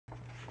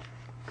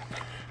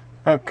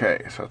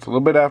Okay, so it's a little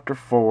bit after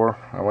 4.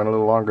 I went a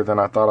little longer than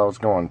I thought I was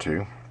going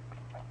to.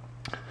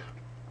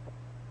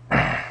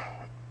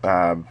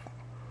 I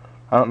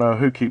don't know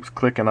who keeps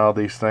clicking all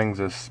these things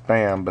as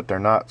spam, but they're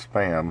not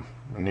spam.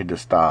 I need to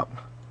stop.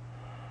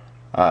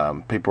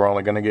 People are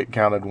only going to get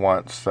counted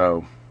once,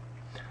 so.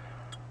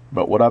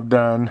 But what I've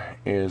done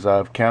is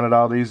I've counted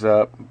all these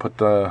up,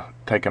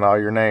 taken all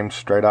your names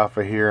straight off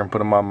of here and put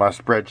them on my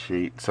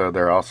spreadsheet, so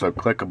they're also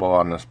clickable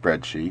on the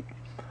spreadsheet.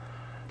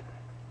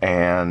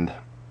 And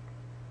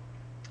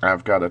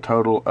I've got a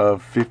total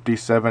of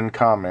 57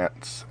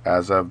 comments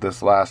as of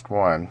this last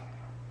one.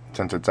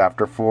 Since it's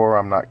after 4,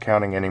 I'm not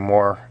counting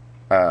anymore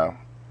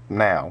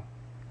now.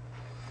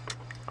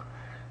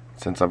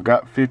 Since I've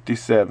got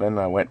 57,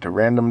 I went to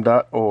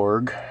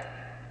random.org.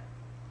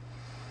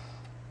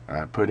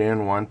 I put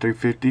in 1 through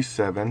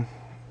 57,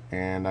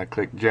 and I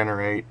clicked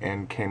generate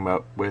and came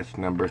up with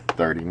number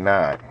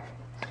 39.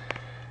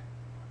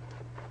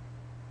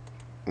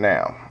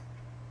 Now,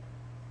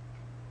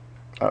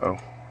 oh,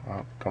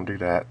 don't do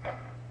that.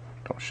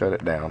 Don't shut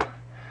it down.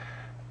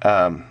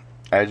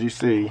 As you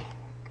see,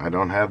 I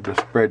don't have the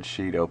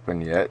spreadsheet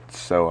open yet,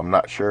 so I'm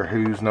not sure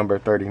who's number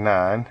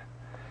 39.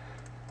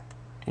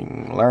 You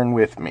can learn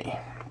with me.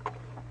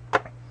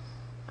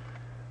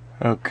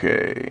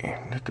 Okay,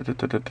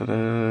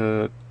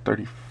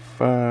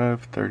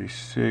 35,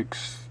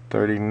 36,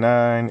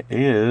 39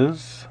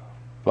 is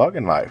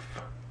Vlogging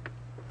Life.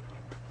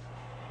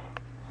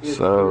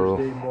 So,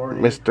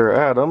 Mr.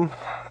 Adam,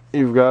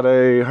 you've got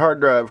a hard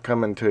drive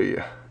coming to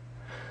you.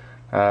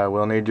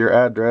 We'll need your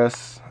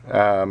address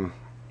so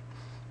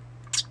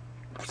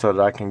that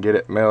I can get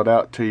it mailed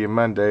out to you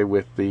Monday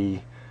with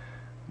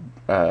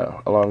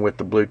along with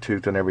the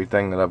Bluetooth and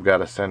everything that I've got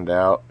to send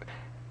out.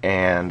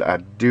 And I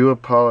do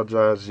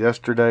apologize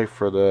yesterday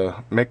for the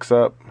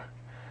mix-up,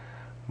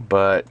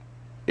 but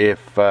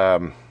if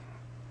I'm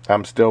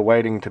still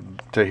waiting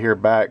to hear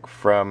back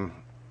from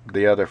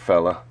the other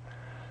fella.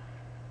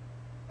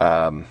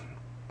 I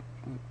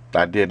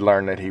did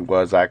learn that he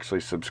was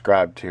actually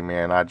subscribed to me,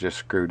 and I just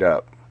screwed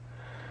up,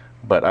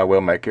 but I will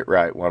make it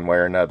right one way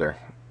or another.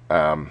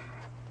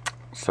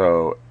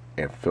 So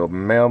if you'll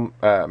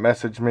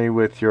message me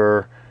with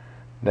your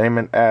name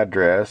and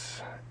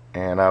address.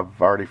 And I've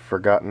already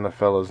forgotten the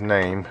fellow's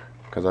name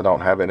because I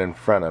don't have it in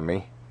front of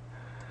me.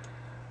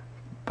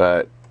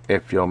 But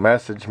if you'll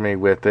message me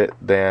with it,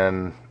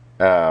 then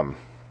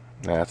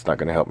that's not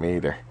going to help me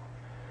either.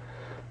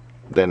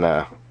 Then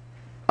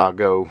I'll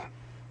go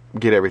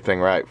get everything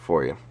right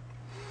for you.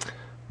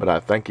 But I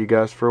thank you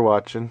guys for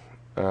watching.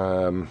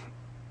 I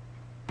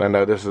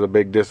know this is a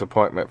big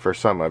disappointment for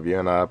some of you,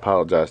 and I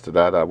apologize to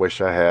that. I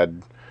wish I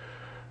had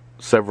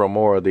several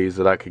more of these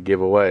that I could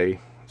give away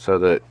so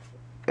that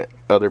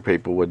other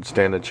people would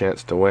stand a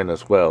chance to win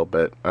as well,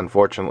 but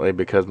unfortunately,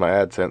 because my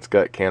AdSense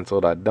got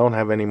canceled, I don't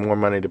have any more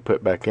money to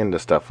put back into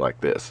stuff like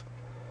this.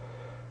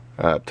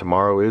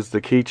 Tomorrow is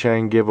the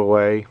keychain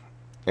giveaway,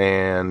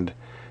 and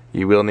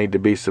you will need to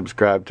be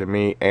subscribed to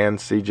me and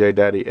CJ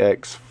Daddy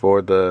X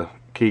for the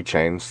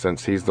keychains,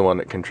 since he's the one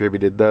that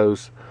contributed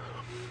those,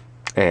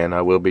 and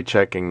I will be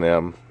checking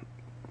them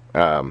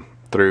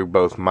through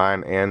both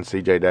mine and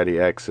CJ Daddy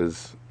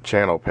X's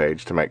channel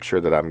page to make sure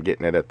that I'm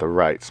getting it at the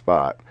right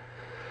spot.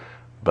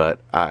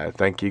 But I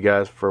thank you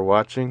guys for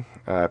watching.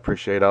 I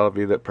appreciate all of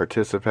you that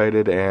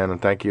participated,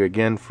 and thank you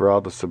again for all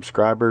the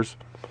subscribers.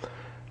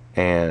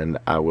 And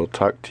I will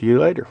talk to you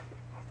later.